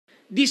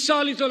Di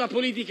solito la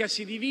politica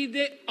si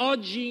divide,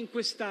 oggi in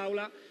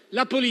quest'Aula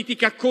la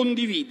politica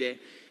condivide.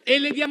 E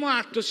le diamo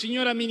atto,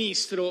 signora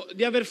Ministro,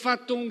 di aver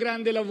fatto un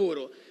grande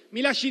lavoro.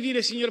 Mi lasci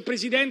dire, signor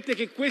Presidente,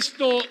 che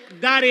questo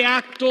dare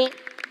atto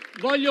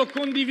voglio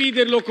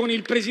condividerlo con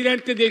il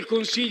Presidente del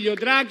Consiglio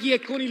Draghi e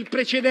con il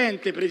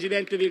precedente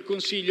Presidente del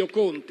Consiglio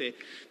Conte,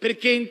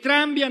 perché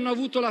entrambi hanno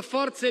avuto la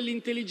forza e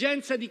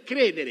l'intelligenza di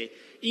credere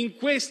in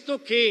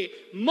questo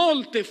che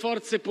molte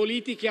forze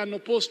politiche hanno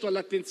posto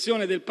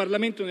all'attenzione del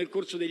Parlamento nel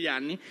corso degli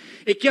anni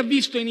e che ha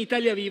visto in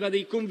Italia Viva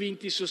dei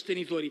convinti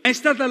sostenitori. È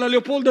stata la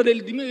Leopolda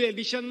del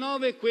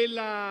 2019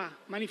 quella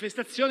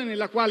manifestazione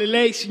nella quale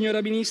lei,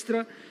 signora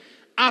Ministra,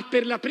 ha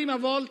per la prima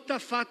volta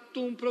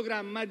fatto un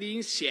programma di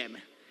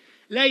insieme.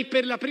 Lei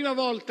per la prima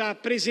volta ha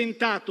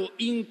presentato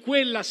in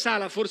quella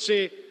sala,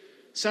 forse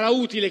sarà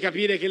utile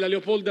capire che la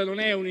Leopolda non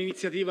è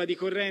un'iniziativa di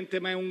corrente,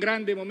 ma è un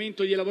grande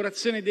momento di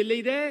elaborazione delle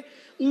idee,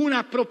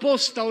 una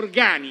proposta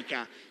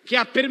organica che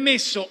ha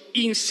permesso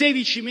in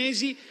 16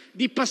 mesi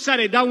di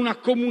passare da una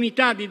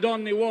comunità di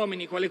donne e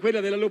uomini, quale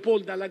quella della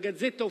Leopolda, alla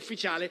Gazzetta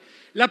Ufficiale,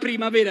 la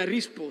prima vera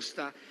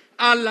risposta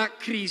alla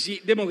crisi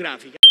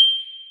demografica.